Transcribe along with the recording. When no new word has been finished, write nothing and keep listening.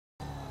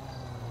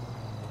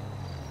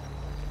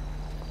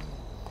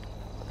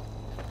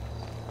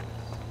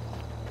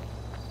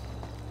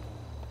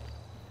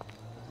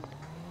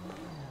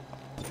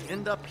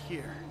end up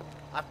here?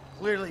 I've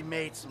clearly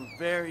made some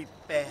very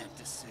bad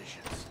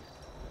decisions.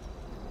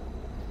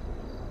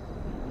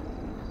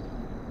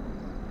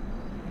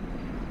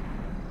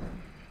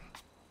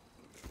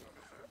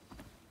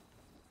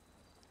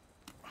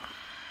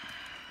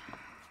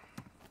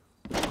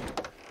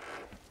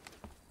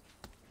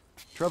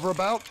 Trevor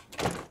about?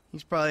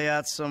 He's probably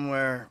out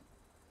somewhere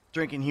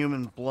drinking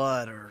human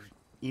blood or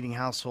eating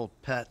household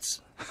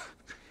pets.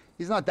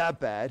 He's not that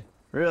bad.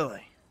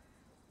 Really?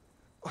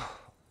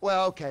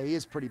 Well, okay, he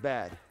is pretty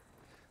bad.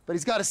 But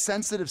he's got a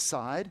sensitive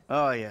side.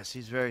 Oh, yes,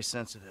 he's very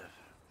sensitive.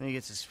 When he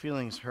gets his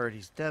feelings hurt,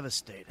 he's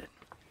devastated.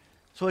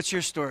 So what's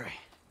your story?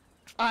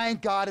 I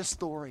ain't got a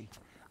story.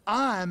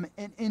 I'm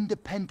an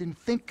independent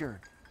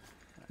thinker.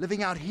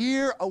 Living out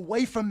here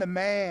away from the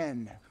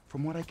man.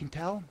 From what I can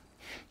tell,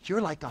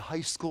 you're like a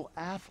high school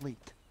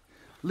athlete.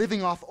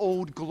 Living off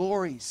old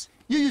glories.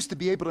 You used to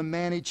be able to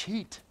manage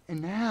heat.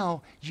 And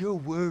now you're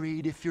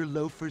worried if your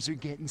loafers are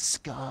getting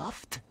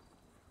scuffed.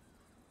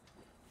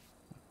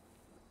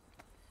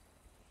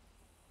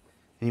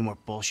 Any more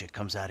bullshit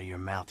comes out of your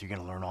mouth, you're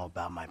gonna learn all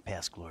about my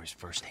past glories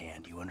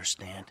firsthand. You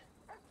understand?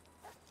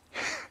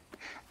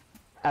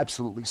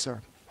 Absolutely, sir.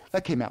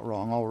 That came out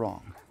wrong, all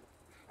wrong.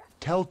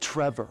 Tell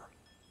Trevor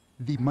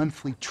the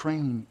monthly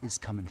train is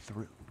coming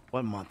through.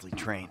 What monthly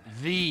train?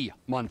 The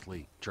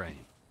monthly train.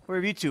 Where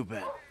have you two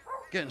been?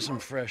 Getting some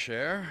fresh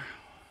air.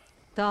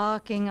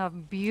 Talking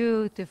of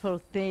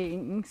beautiful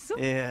things.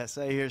 Yes,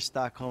 I hear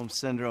Stockholm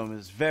Syndrome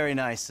is very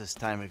nice this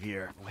time of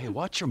year. Hey,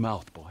 watch your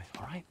mouth, boy,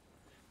 all right?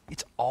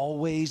 It's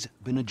always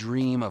been a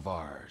dream of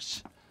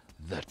ours.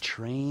 The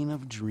train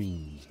of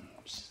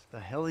dreams. The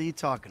hell are you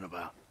talking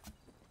about?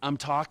 I'm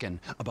talking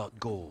about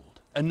gold.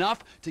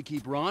 Enough to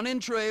keep Ron in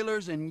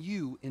trailers and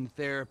you in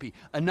therapy.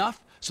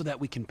 Enough so that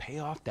we can pay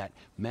off that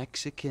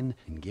Mexican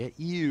and get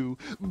you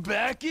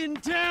back in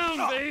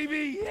town,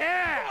 baby!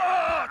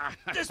 Yeah!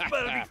 This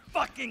better be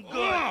fucking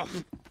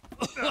good!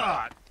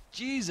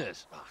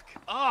 Jesus.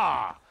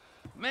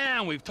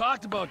 Man, we've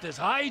talked about this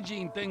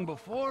hygiene thing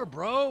before,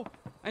 bro.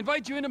 I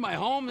invite you into my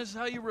home, this is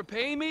how you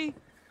repay me?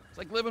 It's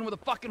like living with a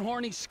fucking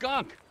horny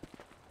skunk.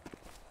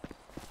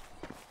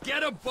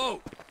 Get a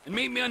boat and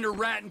meet me under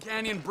Raton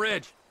Canyon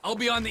Bridge. I'll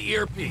be on the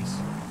earpiece.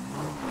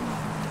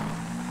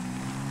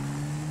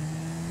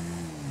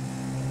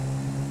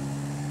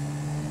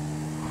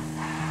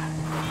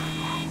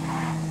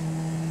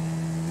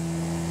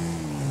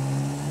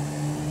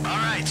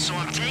 Alright, so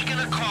I'm taking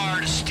a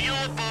car to steal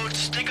a boat,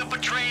 stick up a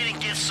train, and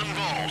get some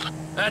gold.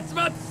 That's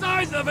about the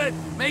size of it.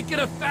 Make it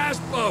a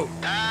fast boat.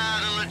 The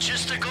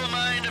logistical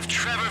mind of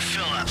Trevor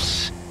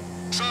Phillips.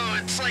 So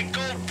it's like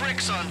gold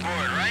bricks on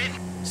board, right?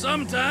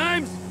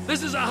 Sometimes.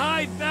 This is a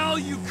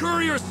high-value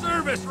courier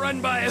service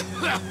run by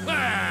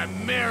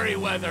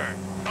Merryweather.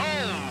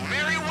 Oh,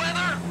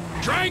 Merryweather?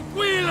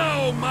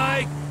 Tranquilo,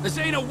 Mike. This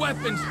ain't a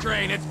weapons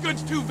train. It's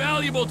goods too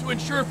valuable to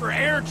insure for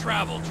air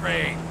travel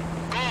trade.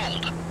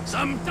 Gold.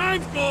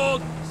 Sometimes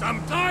gold,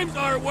 sometimes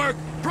artwork,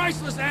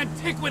 priceless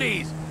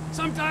antiquities.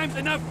 Sometimes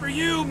enough for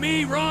you,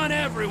 me, Ron,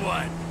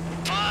 everyone.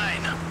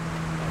 Fine.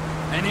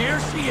 And here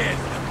she is,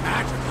 the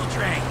magical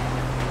train.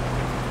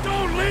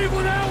 Don't leave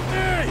without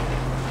me!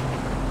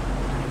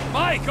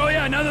 Mike, oh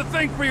yeah, another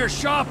thing for your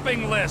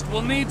shopping list.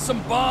 We'll need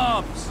some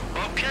bombs.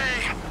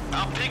 Okay.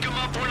 I'll pick them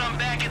up when I'm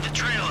back at the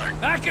trailer.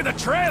 Back at the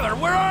trailer?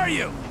 Where are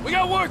you? We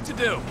got work to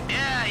do.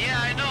 Yeah,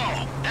 I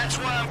know. That's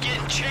why I'm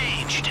getting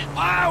changed.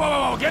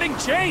 Whoa, getting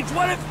changed?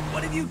 What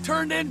have you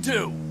turned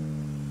into?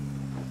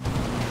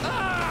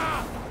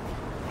 Ah!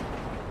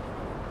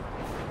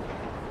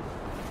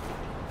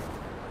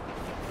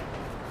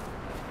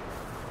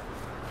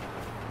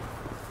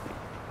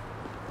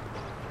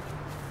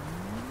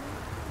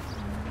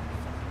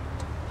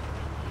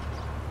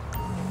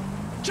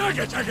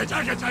 Chugga, chugga,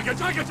 chugga, chugga,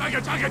 chugga,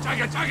 chugga, chugga,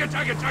 chugga, chugga,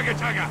 chugga, chugga,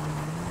 chugga.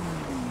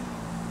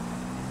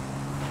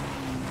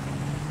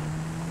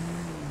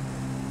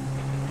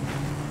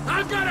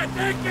 I've got a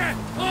ticket!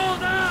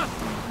 Hold up!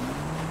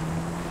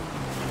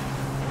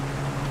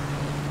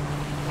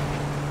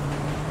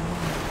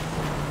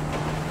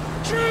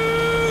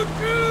 Choo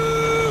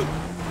choo!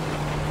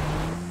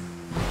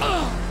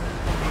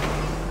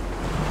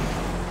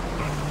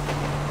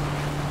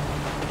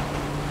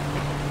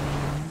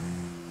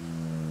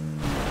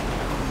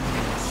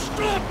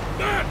 Stop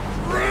that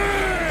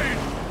train!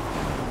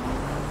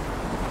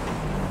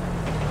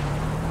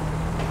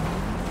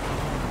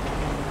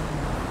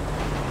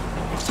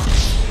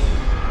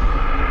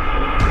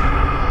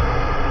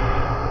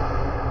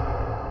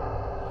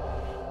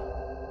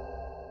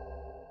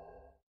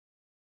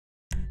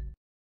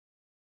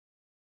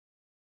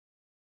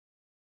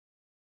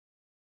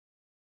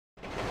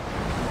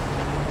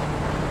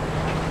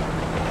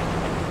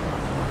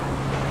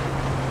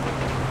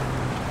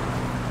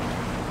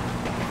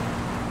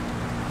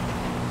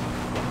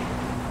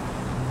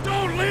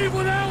 Leave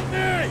without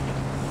me!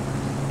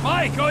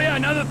 Mike, oh yeah,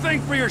 another thing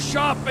for your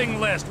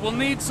shopping list. We'll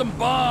need some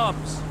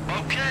bombs.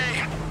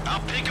 Okay. I'll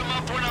pick them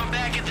up when I'm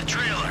back at the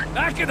trailer.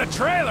 Back at the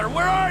trailer?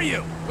 Where are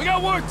you? We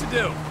got work to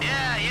do.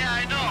 Yeah,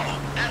 I know.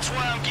 That's That's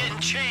why I'm getting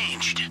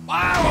changed.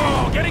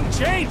 Wow, getting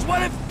changed?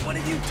 What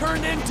have you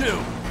turned into?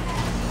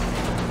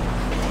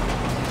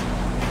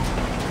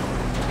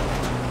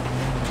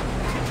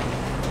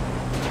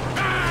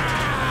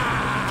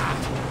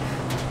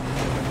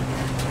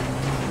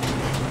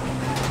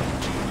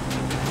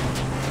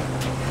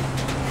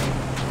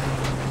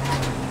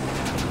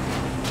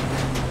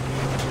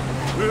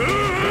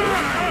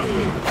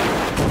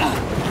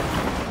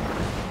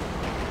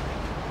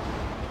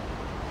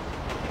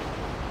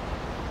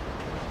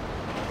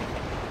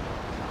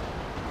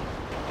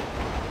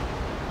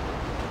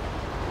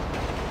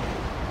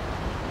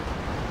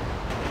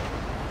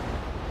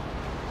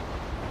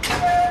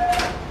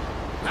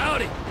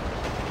 Howdy.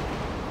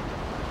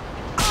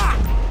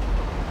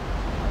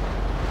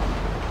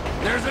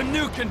 There's a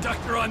new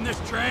conductor on this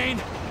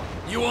train.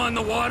 You on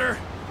the water?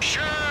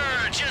 Sure,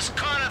 just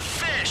caught a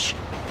fish.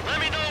 Let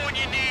me know when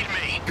you need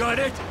me. Gut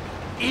it,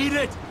 eat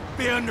it,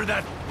 be under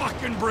that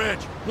fucking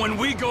bridge. When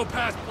we go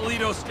past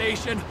Polito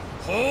Station,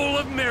 whole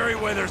of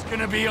Merryweather's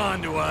gonna be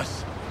onto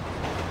us.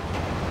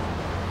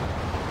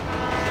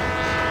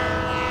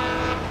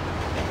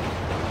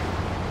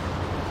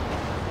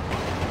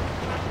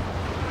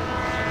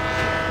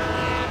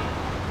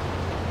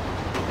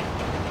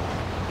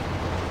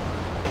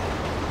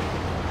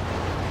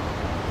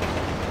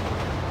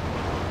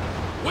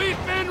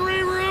 We've been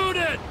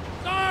rerouted!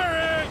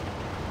 Sorry!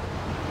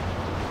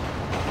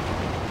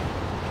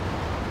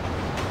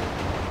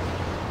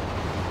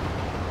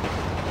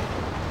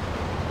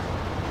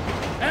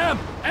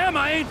 Em,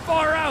 I ain't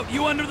far out.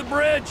 You under the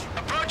bridge?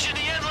 Approaching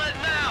the inlet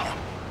now.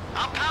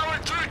 I'll power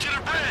through to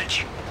the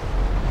bridge.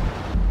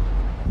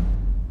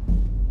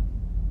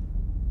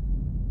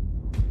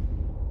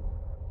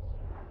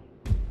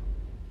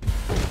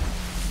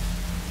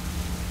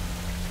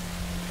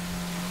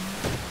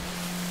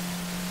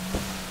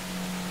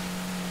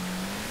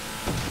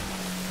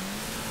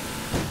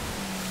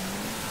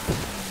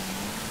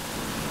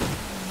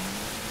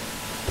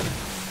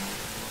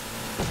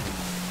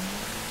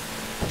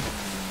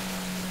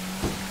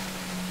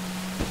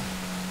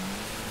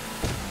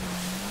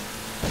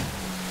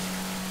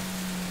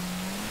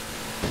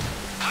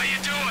 How you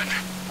doing?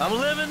 I'm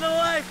living the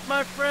life,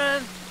 my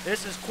friend.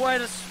 This is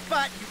quite a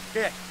spot you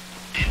picked.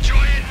 Enjoy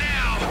it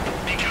now,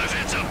 because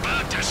it's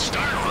about to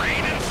start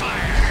raining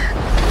fire.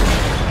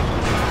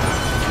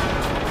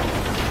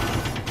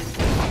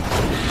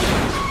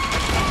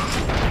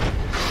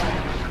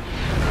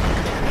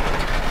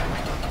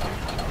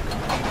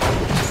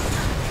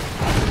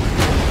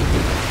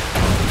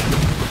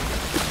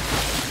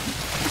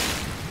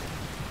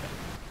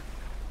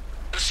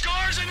 The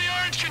score's in the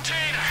orange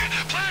container.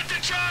 Plant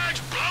the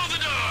charge, blow the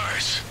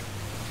doors.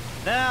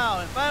 Now,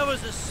 if I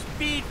was a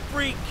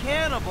speed-free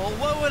cannibal,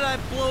 what would I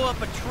blow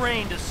up a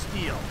train to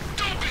steal?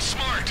 Don't be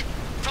smart.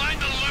 Find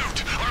the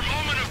loot. Our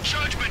moment of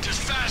judgment is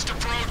fast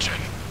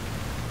approaching.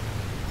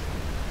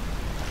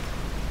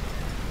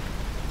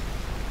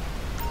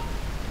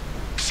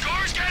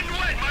 Score's getting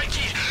wet,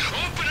 Mikey.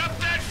 Open up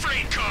that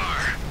freight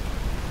car.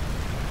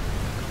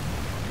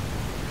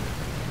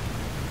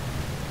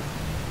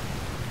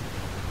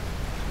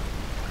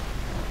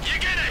 You're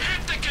gonna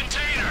hit the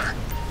container.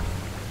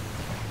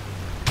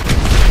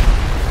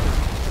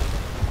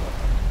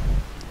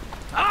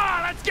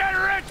 Ah, let's get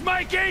rich,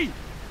 Mikey!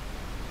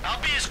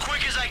 I'll be as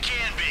quick as I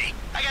can be.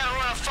 I gotta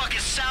run a fucking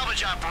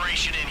salvage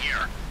operation in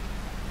here.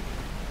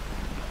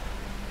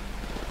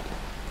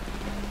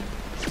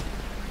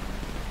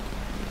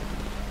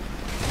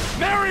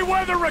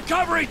 Merryweather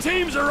recovery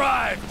teams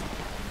arrived!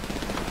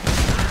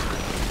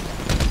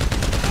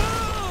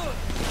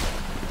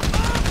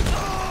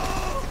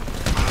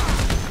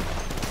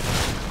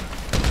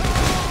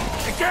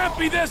 It can't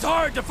be this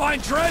hard to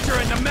find treasure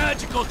in the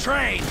magical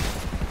train!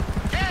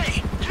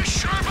 Hey, you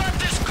sure about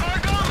this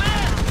cargo,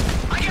 man?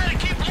 I gotta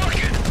keep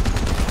looking.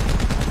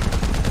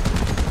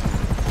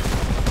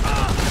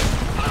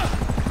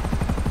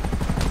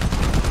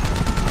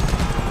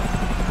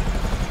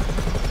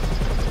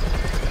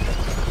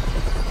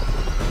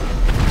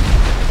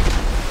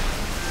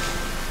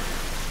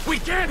 We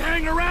can't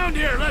hang around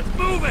here, let's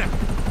move it!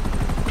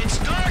 It's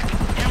dark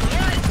and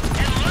wet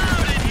and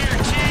loud in here,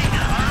 Ting,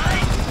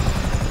 alright?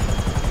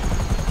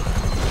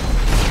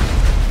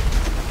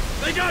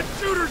 They got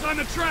shooters on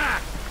the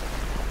track!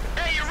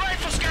 Hey, your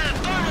rifle's got a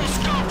thermal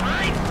scope,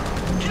 right?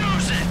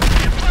 Use it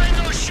and find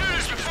those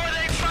shooters before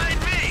they find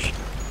me.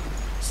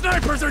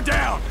 Snipers are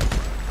down!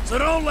 So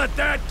don't let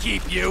that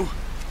keep you!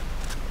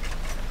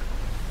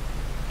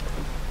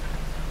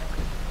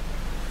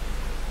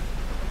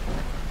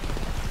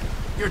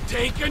 You're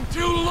taking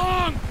too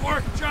long,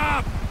 pork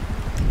chop!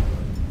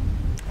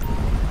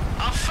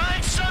 I'll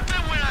find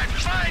something when I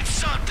find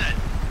something.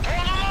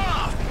 Hold them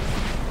off.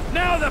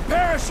 Now the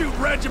parachute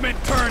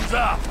regiment turns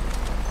up!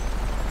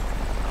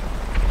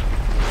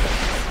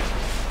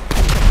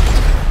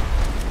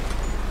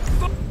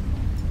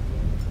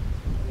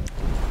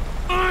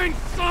 Find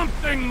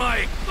something,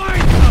 Mike! Find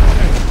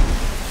something!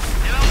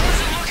 If I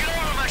wasn't looking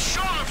over my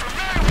shoulder for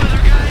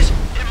Merryweather, guys,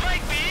 it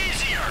might be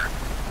easier.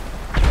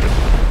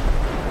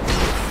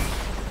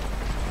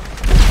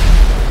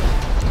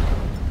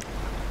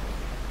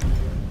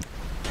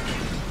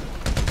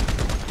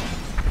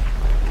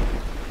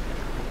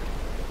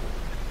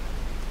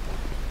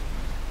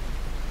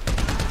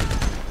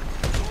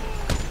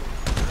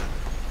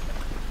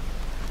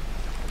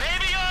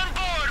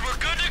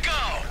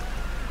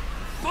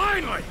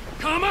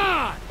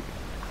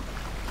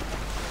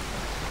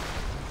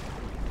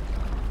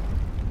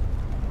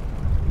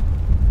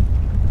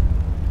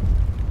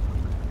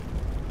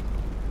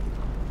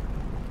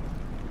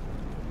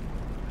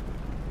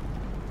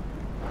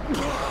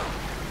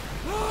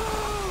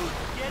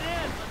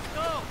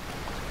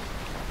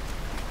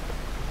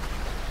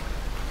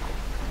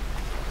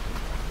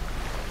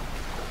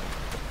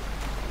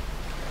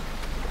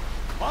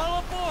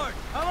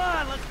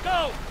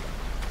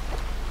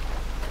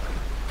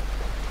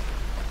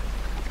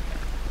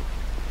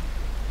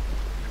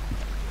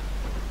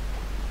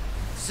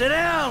 Sit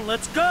down,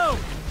 let's go!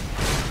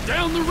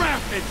 Down the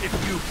rapid, if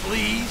you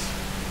please.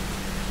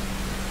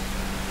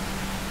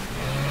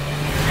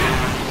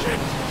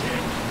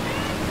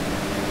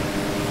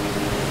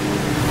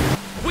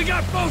 We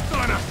got both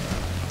on us!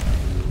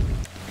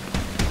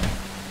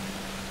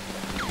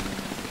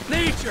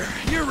 Nature,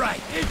 you're right,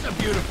 it's a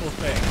beautiful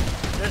thing.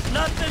 There's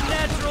nothing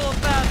natural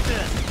about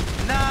this.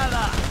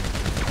 Nada.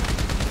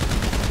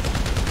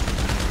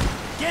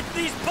 Get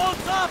these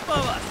boats off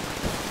of us!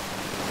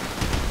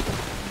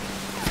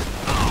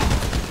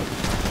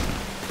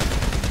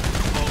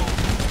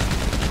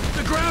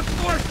 The ground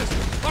forces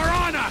are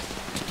on us!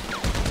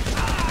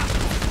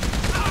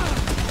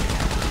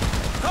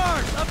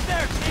 Cars, up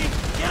there, team!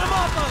 Get them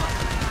off of us!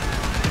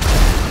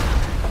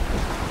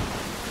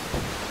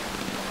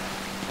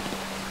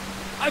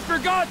 I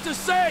forgot to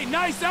say,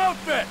 nice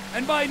outfit!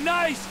 And by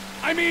nice,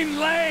 I mean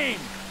lame!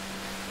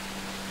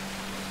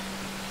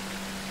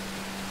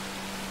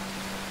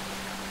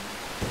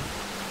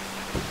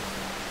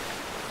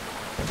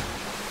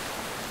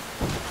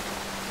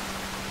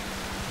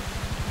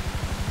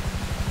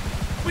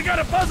 We got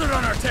a buzzard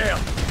on our tail!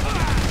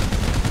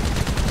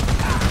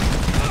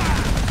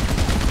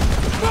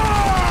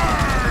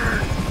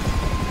 Burn!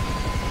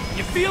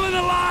 You feeling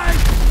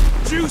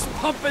alive? Juice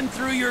pumping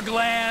through your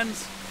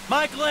glands?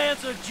 My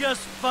glands are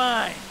just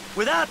fine.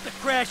 Without the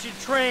crashing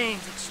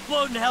trains,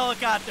 exploding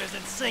helicopters,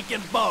 and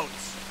sinking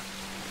boats.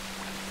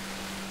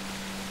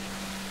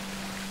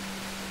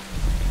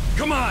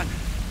 Come on!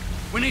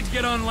 We need to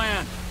get on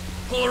land.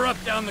 Pull her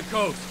up down the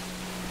coast.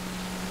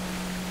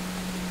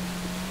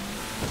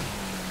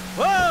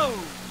 Whoa!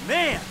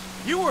 Man,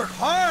 you work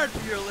hard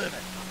for your living.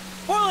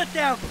 Boil it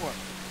down for me.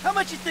 How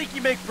much you think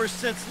you make for a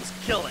senseless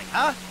killing,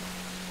 huh?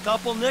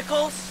 Couple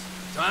nickels?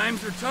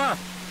 Times are tough.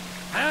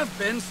 Have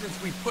been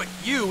since we put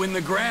you in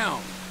the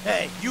ground.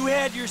 Hey, you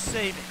had your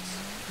savings.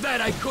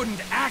 That I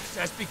couldn't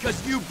access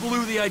because you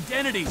blew the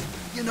identities.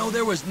 You know,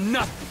 there was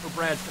nothing for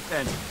Brad's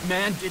defense.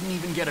 Man didn't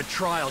even get a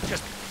trial,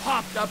 just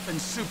popped up in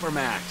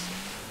Supermax.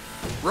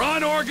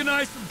 Ron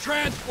organized some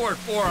transport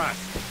for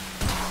us.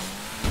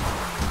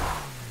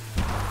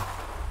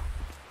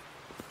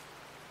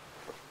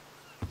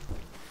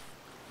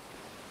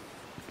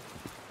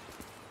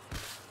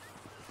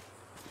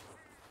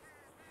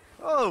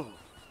 Oh,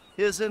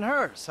 his and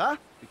hers, huh?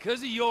 Because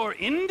of your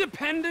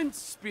independent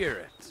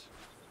spirit.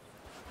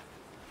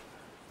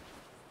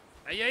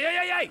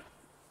 Hey!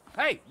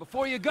 Hey,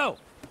 before you go,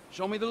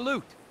 show me the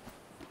loot.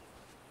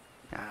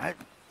 Alright.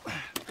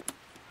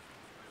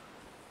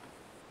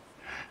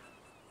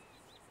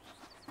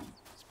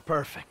 It's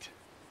perfect.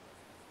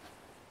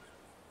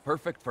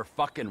 Perfect for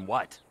fucking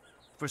what?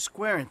 For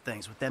squaring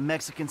things with that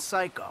Mexican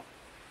psycho.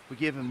 We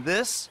give him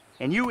this,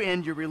 and you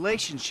end your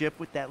relationship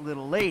with that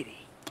little lady.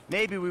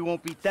 Maybe we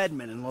won't be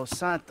deadmen in Los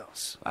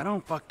Santos. I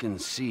don't fucking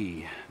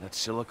see that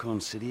Silicon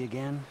City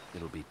again.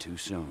 It'll be too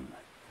soon.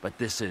 But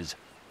this is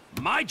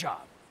my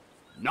job,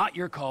 not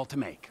your call to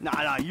make.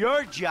 Nah,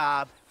 your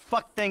job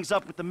fucked things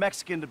up with the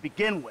Mexican to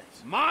begin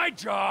with. My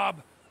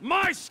job,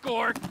 my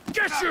score,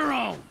 get your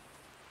own!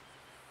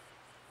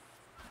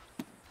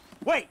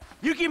 Wait,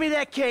 you give me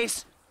that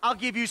case, I'll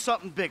give you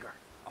something bigger.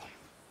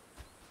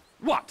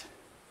 What?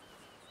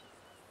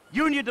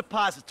 Union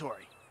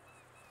Depository.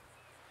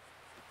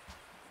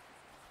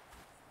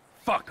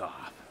 Fuck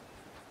off.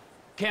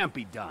 Can't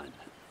be done.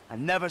 I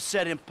never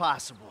said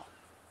impossible.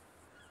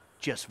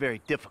 Just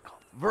very difficult.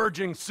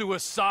 Verging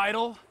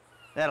suicidal?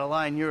 That a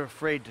line you're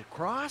afraid to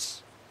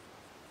cross?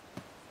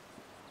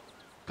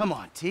 Come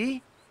on,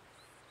 T.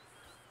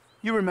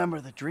 You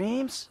remember the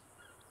dreams?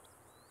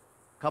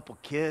 Couple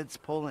kids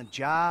pulling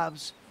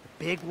jobs, the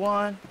big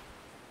one.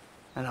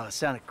 I know it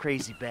sounded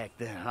crazy back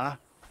then, huh?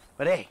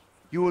 But hey,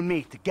 you and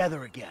me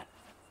together again.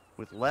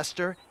 With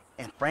Lester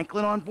and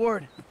Franklin on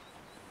board,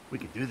 we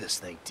can do this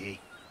thing,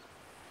 T.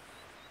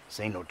 This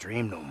ain't no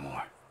dream no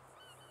more.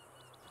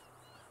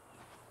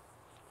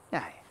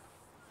 Aye.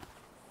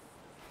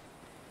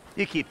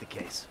 You keep the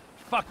case.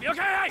 Fuck me. Okay,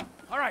 hey!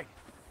 All right.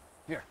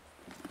 Here.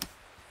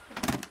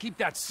 Keep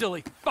that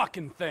silly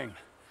fucking thing.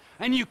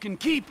 And you can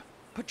keep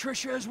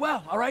Patricia as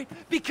well, all right?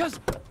 Because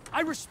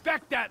I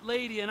respect that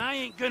lady and I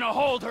ain't gonna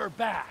hold her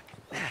back.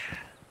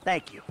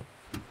 Thank you.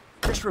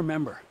 Just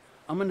remember,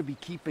 I'm gonna be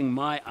keeping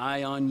my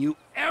eye on you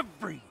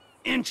every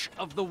inch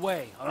of the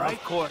way, all right?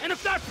 Of course. And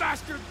if that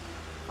bastard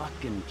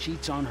fucking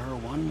cheats on her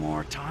one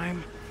more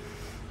time,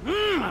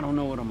 I don't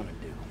know what I'm gonna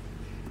do.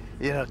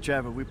 You know,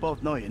 Trevor, we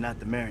both know you're not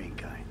the marrying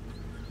kind.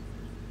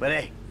 But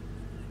hey,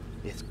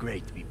 it's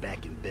great to be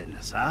back in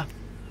business, huh?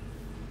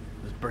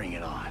 Let's bring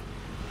it on.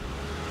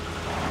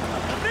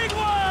 The big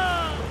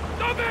one!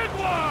 The big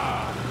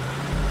one!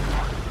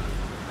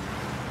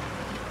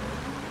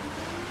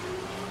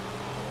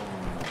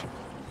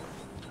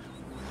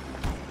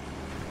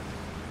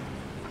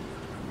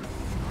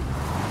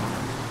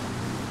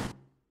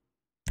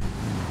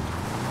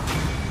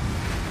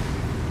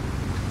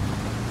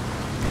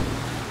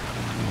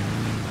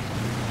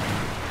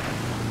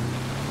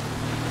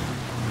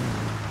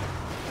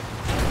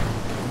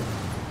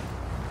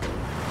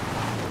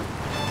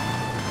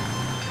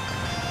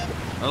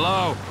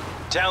 Hello?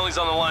 Townley's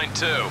on the line,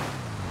 too.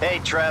 Hey,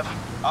 Trev.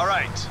 All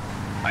right.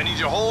 I need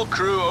your whole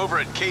crew over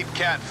at Cape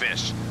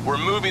Catfish. We're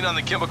moving on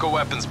the chemical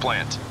weapons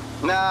plant.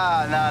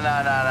 Nah.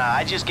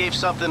 I just gave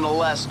something to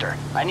Lester.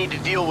 I need to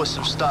deal with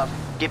some stuff.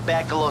 Get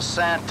back to Los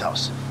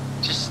Santos.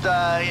 Just,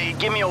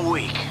 give me a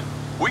week.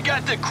 We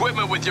got the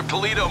equipment with your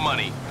Polito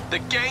money. The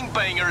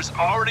gangbangers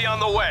already on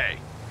the way.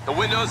 The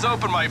window's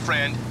open, my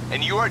friend,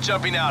 and you are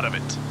jumping out of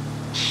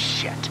it.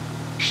 Shit.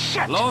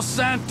 Los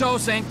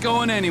Santos ain't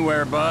going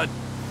anywhere, bud.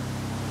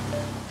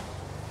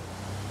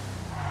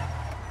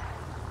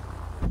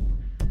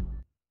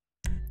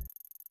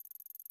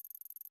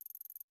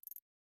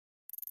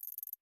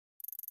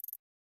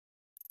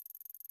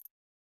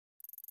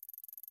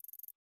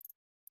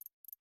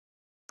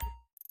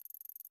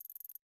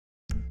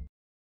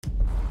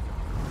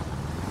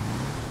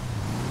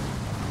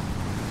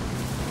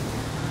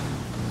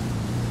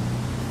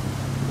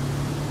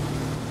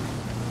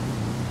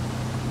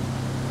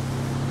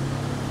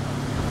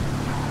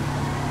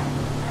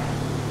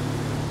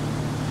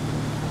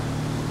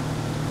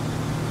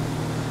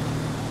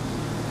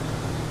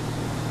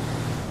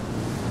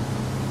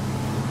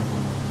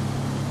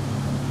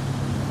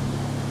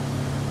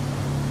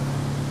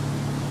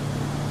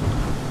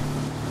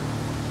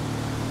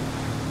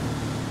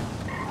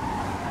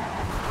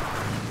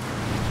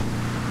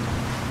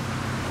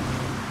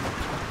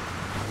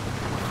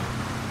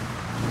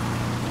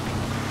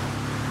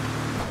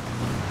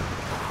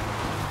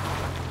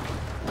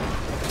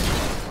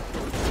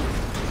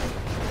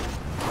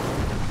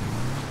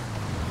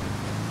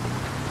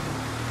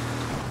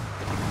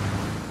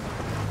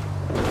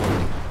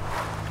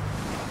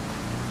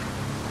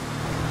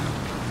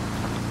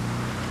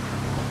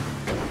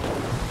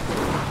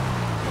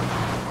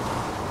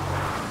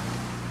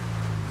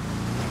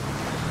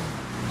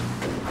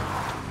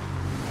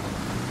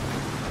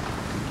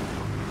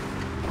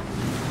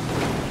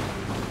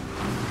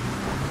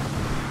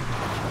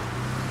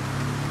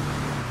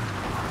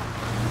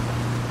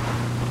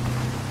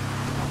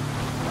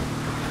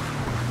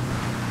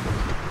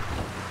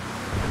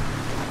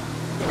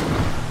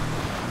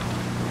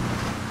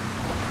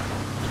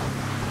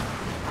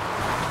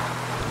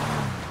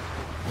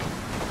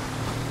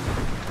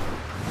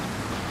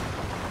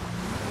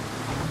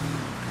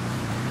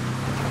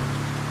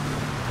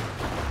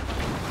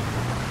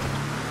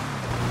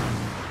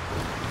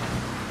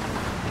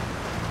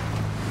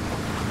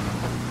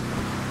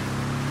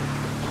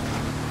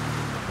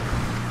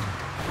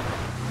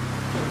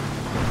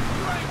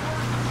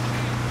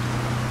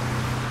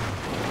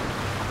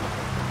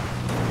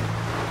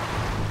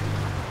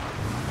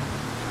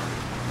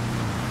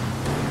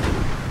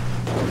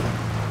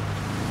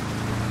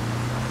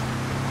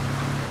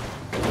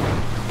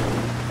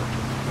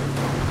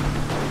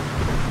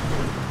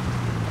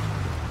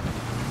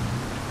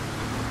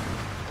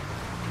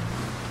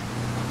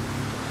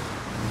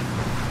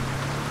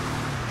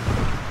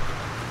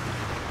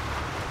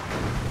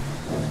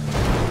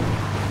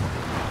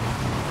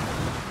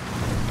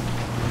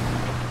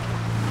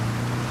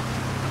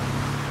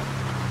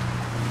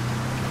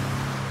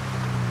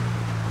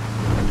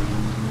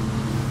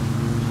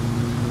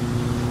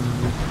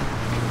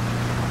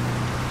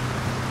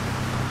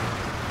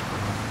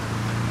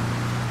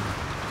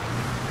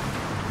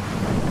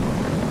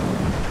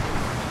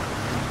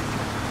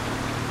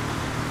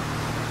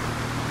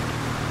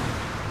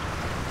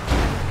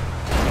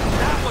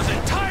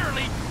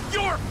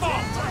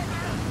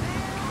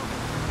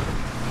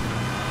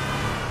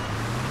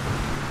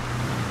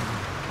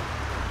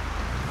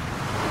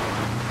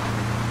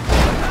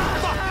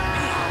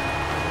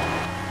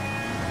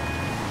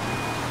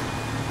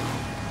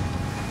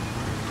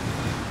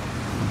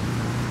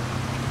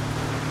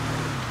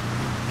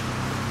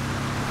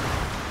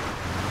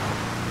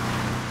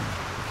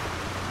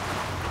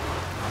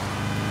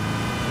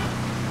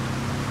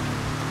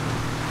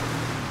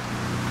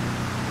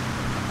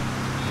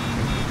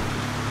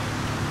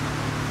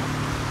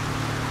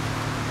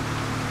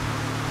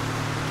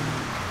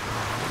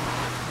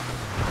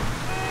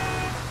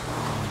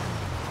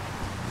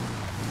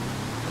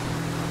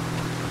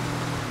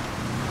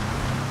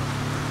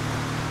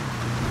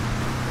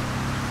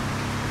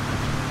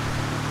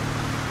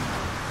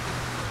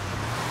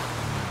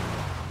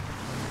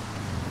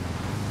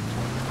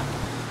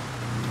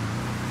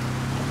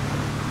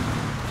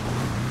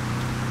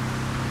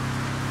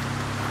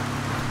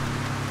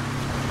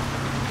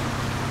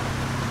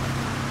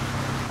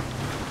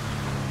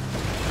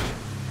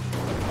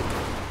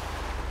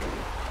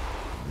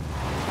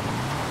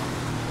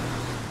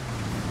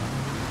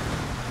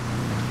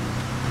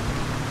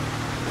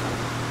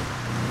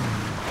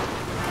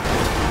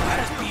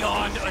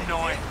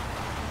 annoying.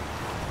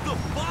 The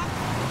fuck?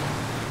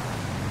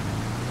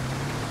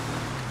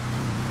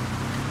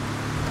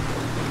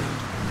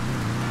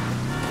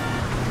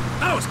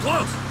 That was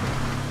close!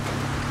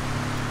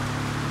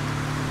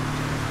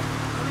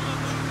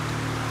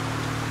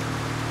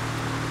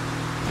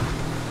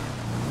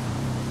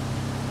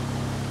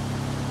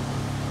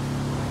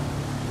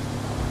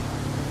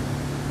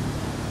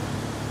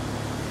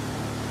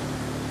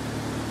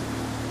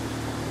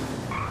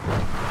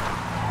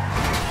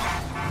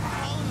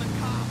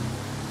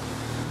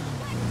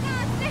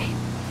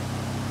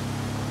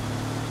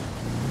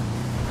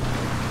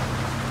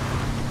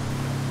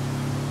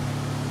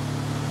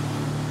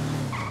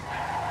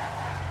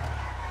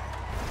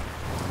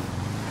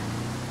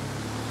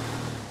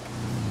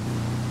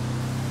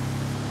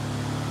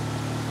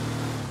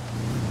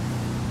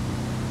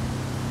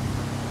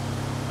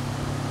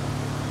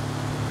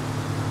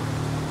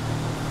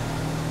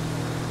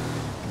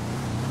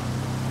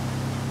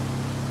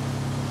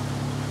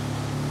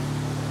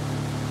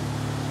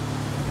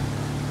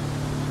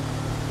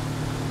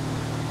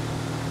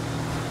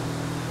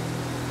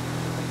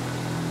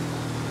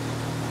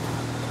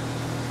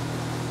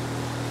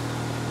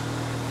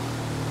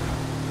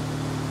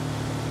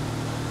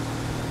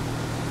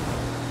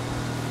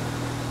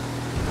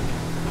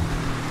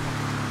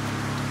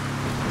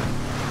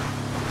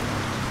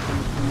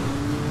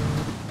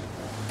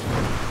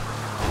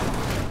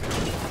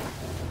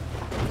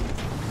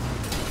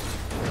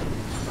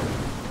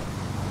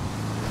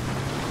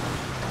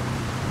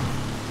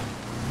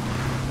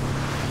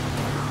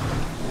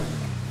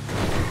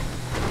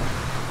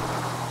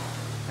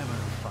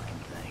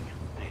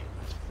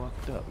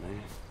 up,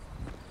 man?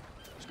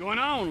 What's going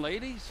on,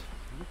 ladies?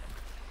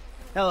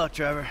 Hello,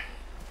 Trevor.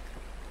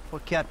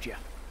 What kept you?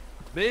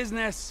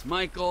 Business,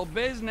 Michael,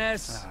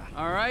 business.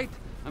 All right?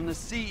 I'm the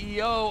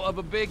CEO of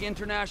a big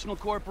international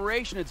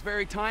corporation. It's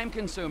very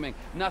time-consuming.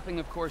 Nothing,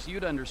 of course,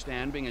 you'd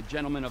understand, being a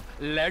gentleman of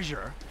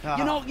leisure.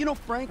 You know,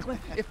 Franklin,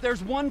 if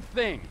there's one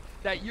thing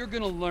that you're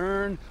gonna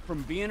learn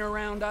from being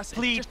around us,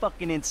 Plead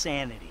fucking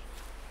insanity.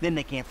 Then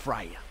they can't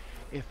fry you.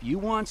 if you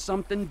want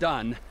something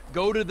done,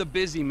 go to the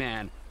busy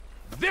man.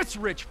 This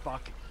rich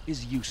fuck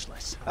is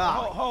useless.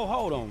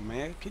 Hold on,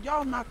 man. Can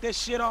y'all knock that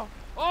shit off?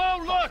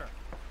 Oh, look!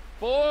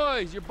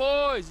 Boys, you're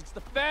boys. It's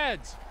the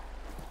feds.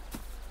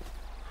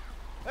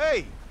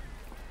 Hey,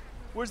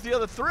 where's the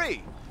other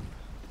 3?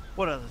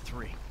 What other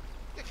 3?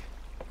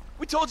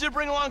 We told you to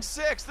bring along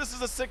 6. This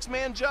is a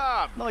 6-man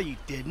job. No, you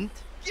didn't.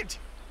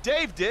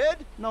 Dave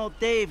did. No,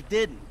 Dave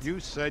didn't. You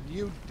said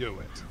you'd do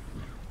it.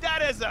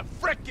 That is a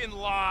frickin'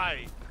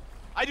 lie.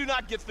 I do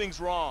not get things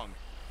wrong.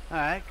 All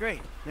right,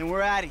 great. Then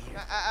we're out of here.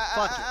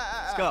 Fuck it.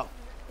 Let's go.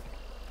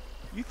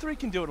 You 3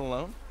 can do it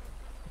alone.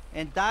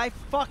 And die,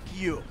 fuck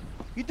you.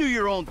 You do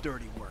your own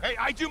dirty work. Hey,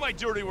 I do my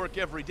dirty work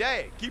every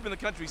day, keeping the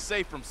country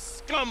safe from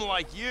scum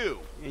like you.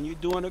 And you're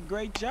doing a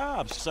great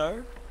job,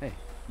 sir. Hey,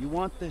 you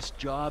want this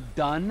job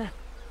done?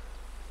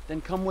 Then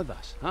come with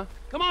us, huh?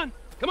 Come on,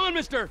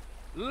 Mr.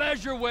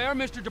 Leisureware,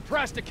 Mr.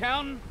 Depressed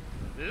Accountant.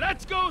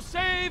 Let's go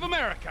save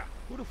America.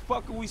 Who the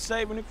fuck are we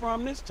saving it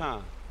from this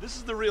time? This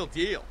is the real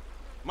deal.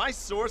 My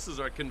sources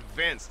are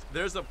convinced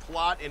there's a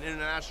plot in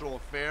international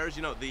affairs,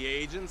 you know, the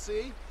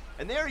agency,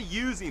 and they're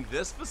using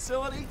this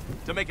facility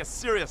to make a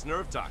serious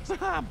nerve toxin.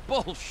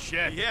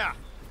 Bullshit. Yeah.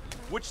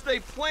 Which they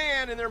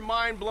plan in their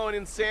mind-blowing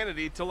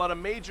insanity to let a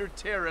major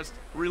terrorist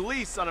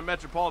release on a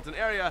metropolitan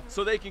area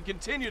so they can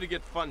continue to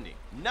get funding.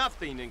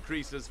 Nothing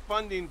increases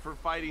funding for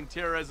fighting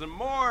terrorism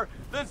more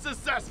than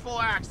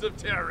successful acts of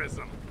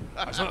terrorism.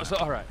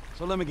 All right,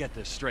 so let me get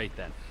this straight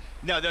then.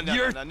 No,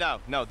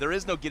 there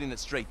is no getting it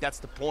straight. That's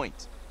the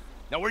point.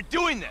 Now we're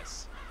doing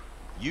this.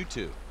 You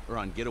 2 are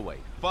on getaway.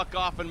 Fuck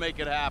off and make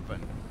it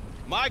happen.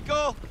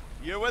 Michael,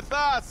 you're with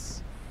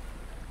us.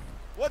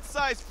 What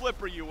size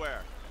flipper you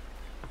wear?